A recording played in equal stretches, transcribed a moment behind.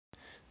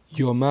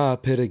Yoma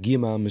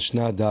Peregima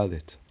Mishnah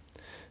Dalit.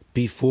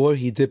 Before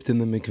he dipped in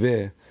the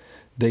mikveh,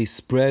 they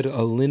spread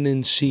a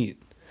linen sheet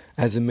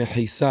as a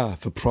mechisa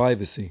for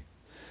privacy.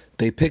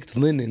 They picked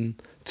linen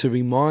to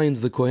remind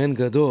the Kohen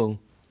Gadol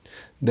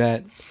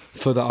that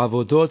for the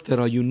avodot that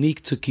are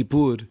unique to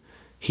Kippur,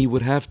 he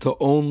would have to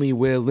only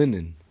wear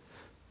linen.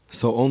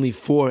 So only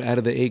 4 out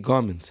of the 8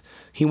 garments.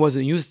 He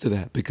wasn't used to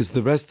that because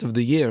the rest of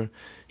the year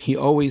he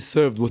always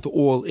served with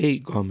all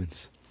 8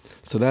 garments.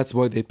 So that's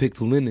why they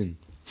picked linen.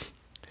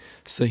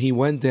 So he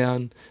went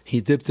down,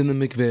 he dipped in the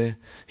mikveh,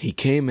 he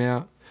came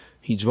out,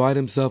 he dried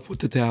himself with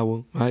the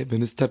towel, right,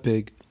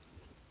 v'nistapeg.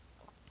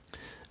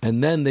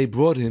 And then they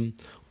brought him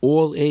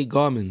all 8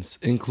 garments,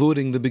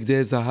 including the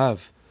bigdei zahav,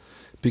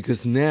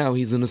 because now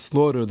he's going to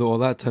slaughter the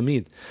olat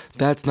tamid.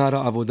 That's not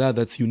an avodah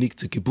that's unique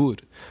to Kippur.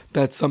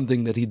 That's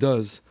something that he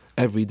does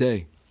every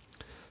day.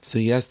 So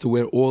he has to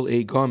wear all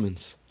 8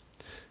 garments.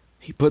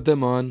 He put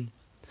them on,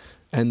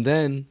 and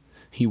then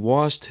he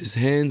washed his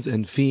hands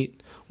and feet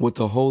with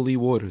the holy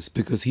waters,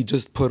 because he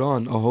just put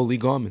on a holy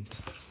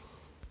garment.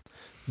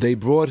 They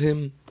brought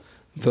him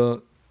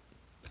the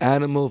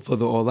animal for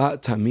the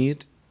olat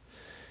tamid,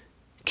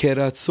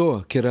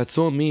 keratzo.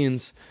 Keratzo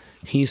means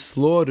he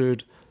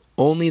slaughtered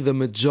only the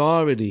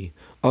majority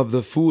of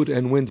the food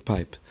and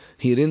windpipe.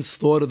 He didn't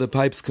slaughter the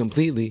pipes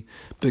completely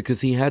because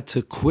he had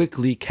to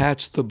quickly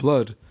catch the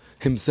blood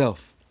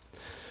himself.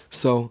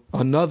 So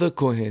another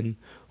kohen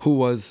who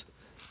was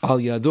al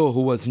yado,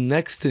 who was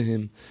next to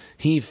him,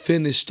 he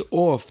finished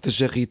off the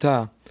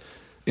shechita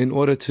in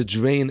order to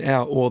drain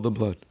out all the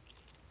blood.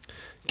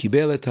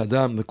 Kibel et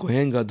hadam, the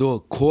Kohen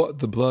Gadol caught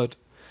the blood,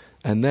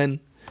 and then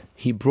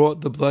he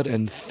brought the blood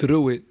and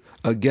threw it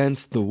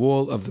against the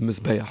wall of the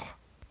Mizbeach.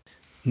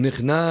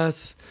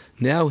 Nichnas,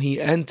 now he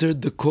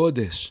entered the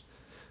Kodesh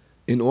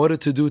in order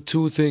to do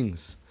 2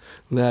 things.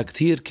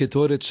 Le'aktir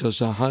ketoret shel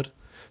shahar,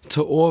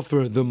 to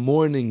offer the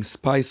morning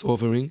spice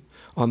offering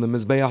on the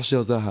Mizbeach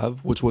shel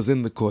Zahav, which was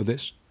in the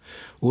Kodesh,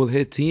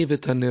 ulhetiv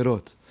et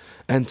hanerot,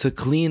 and to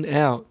clean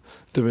out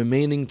the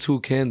remaining 2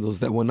 candles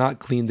that were not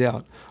cleaned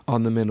out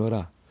on the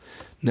menorah.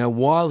 Now,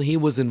 while he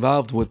was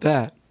involved with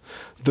that,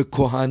 the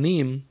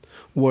Kohanim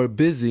were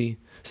busy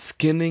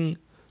skinning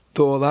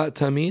the olat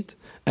tamid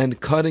and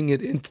cutting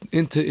it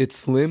into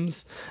its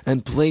limbs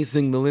and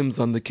placing the limbs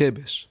on the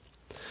kebesh.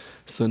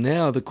 So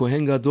now the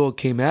Kohen Gadol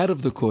came out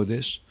of the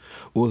Kodesh,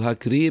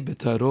 ulhakri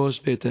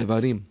betarosh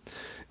ve'tevarim,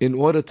 in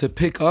order to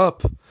pick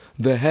up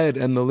the head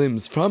and the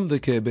limbs from the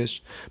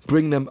kebesh,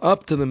 bring them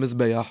up to the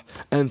Mizbeach,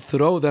 and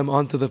throw them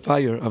onto the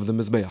fire of the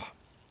Mizbeach.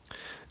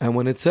 And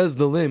when it says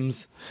the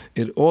limbs,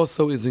 it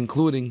also is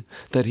including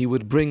that he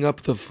would bring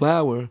up the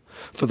flour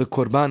for the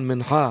Korban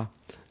Mincha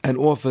and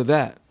offer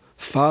that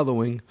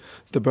following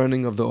the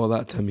burning of the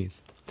Olat Tamid.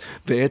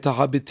 Ve'eta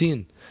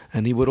habitin,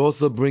 and he would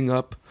also bring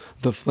up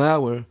the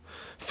flour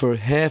for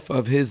half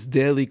of his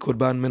daily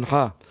Korban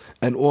Mincha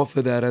and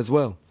offer that as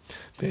well.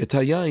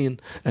 Ve'eta yayin,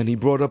 and he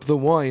brought up the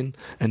wine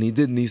and he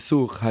did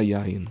nisuch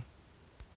hayayin.